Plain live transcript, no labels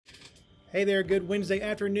Hey there, good Wednesday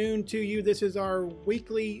afternoon to you. This is our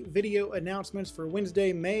weekly video announcements for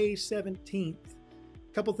Wednesday, May 17th.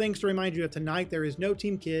 A couple things to remind you of tonight. There is no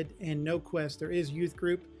Team Kid and no Quest. There is youth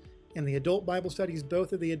group and the adult Bible studies.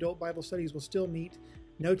 Both of the adult Bible studies will still meet.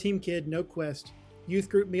 No Team Kid, no Quest. Youth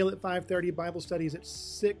group meal at 5:30, Bible studies at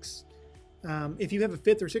 6. If you have a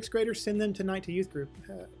 5th or 6th grader, send them tonight to youth group.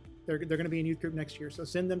 They're going to be in youth group next year, so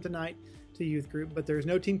send them tonight to youth group. But there's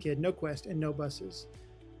no Team Kid, no Quest, and no buses.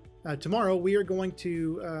 Tomorrow we are going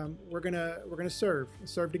to we're gonna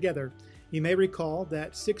serve together. You may recall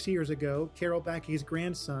that 6 years ago, Carol Backey's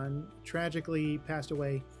grandson tragically passed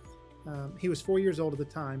away. He was 4 years old at the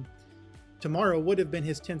time. Tomorrow would have been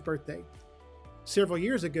his 10th birthday. Several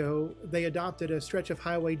years ago, they adopted a stretch of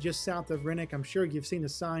highway just south of Rennick. I'm sure you've seen the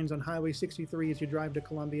signs on Highway 63 as you drive to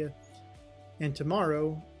Columbia. And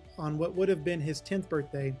tomorrow, on what would have been his 10th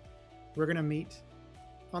birthday, we're going to meet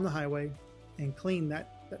on the highway and clean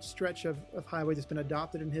that stretch of highway that's been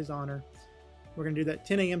adopted in his honor. We're going to do that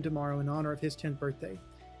 10 a.m. tomorrow in honor of his 10th birthday.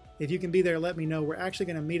 If you can be there, let me know. We're actually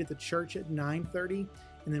going to meet at the church at 9:30,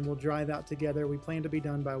 and then we'll drive out together. We plan to be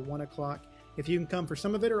done by 1 o'clock. If you can come for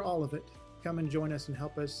some of it or all of it, come and join us and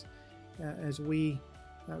help us as we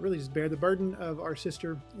really just bear the burden of our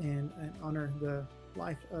sister and honor the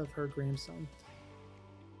life of her grandson.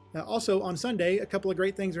 Also on Sunday, a couple of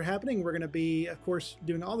great things are happening. We're going to be, of course,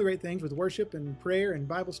 doing all the great things with worship and prayer and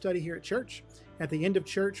Bible study here at church. At the end of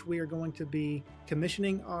church, we are going to be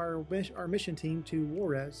commissioning our mission team to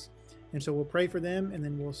Juarez. And so we'll pray for them, and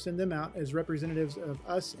then we'll send them out as representatives of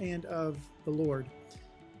us and of the Lord.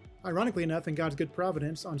 Ironically enough, in God's good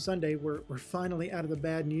providence, on Sunday, we're finally out of the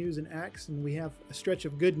bad news in Acts, and we have a stretch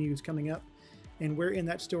of good news coming up. And we're in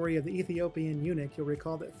that story of the Ethiopian eunuch. You'll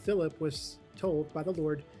recall that Philip was told by the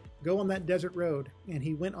Lord, go on that desert road. And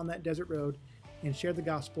he went on that desert road and shared the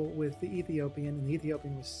gospel with the Ethiopian, and the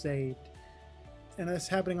Ethiopian was saved. And that's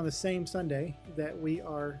happening on the same Sunday that we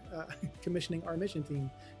are commissioning our mission team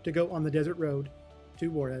to go on the desert road to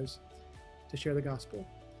Juarez to share the gospel.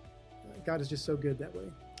 God is just so good that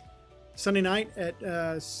way. Sunday night at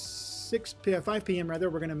 5 p.m. we're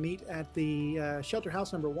going to meet at the Shelter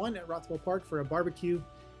House number 1 at Rothwell Park for a barbecue.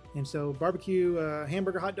 And so barbecue,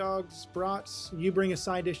 hamburger, hot dogs, brats. You bring a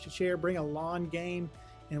side dish to share, bring a lawn game,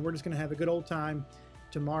 and we're just going to have a good old time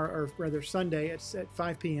tomorrow, or rather Sunday at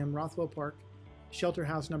 5 p.m. Rothwell Park, Shelter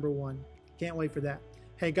House number 1. Can't wait for that.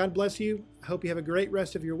 Hey, God bless you. I hope you have a great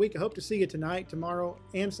rest of your week. I hope to see you tonight, tomorrow,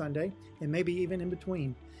 and Sunday, and maybe even in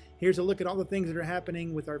between. Here's a look at all the things that are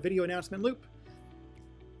happening with our video announcement loop.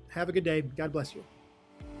 Have a good day. God bless you.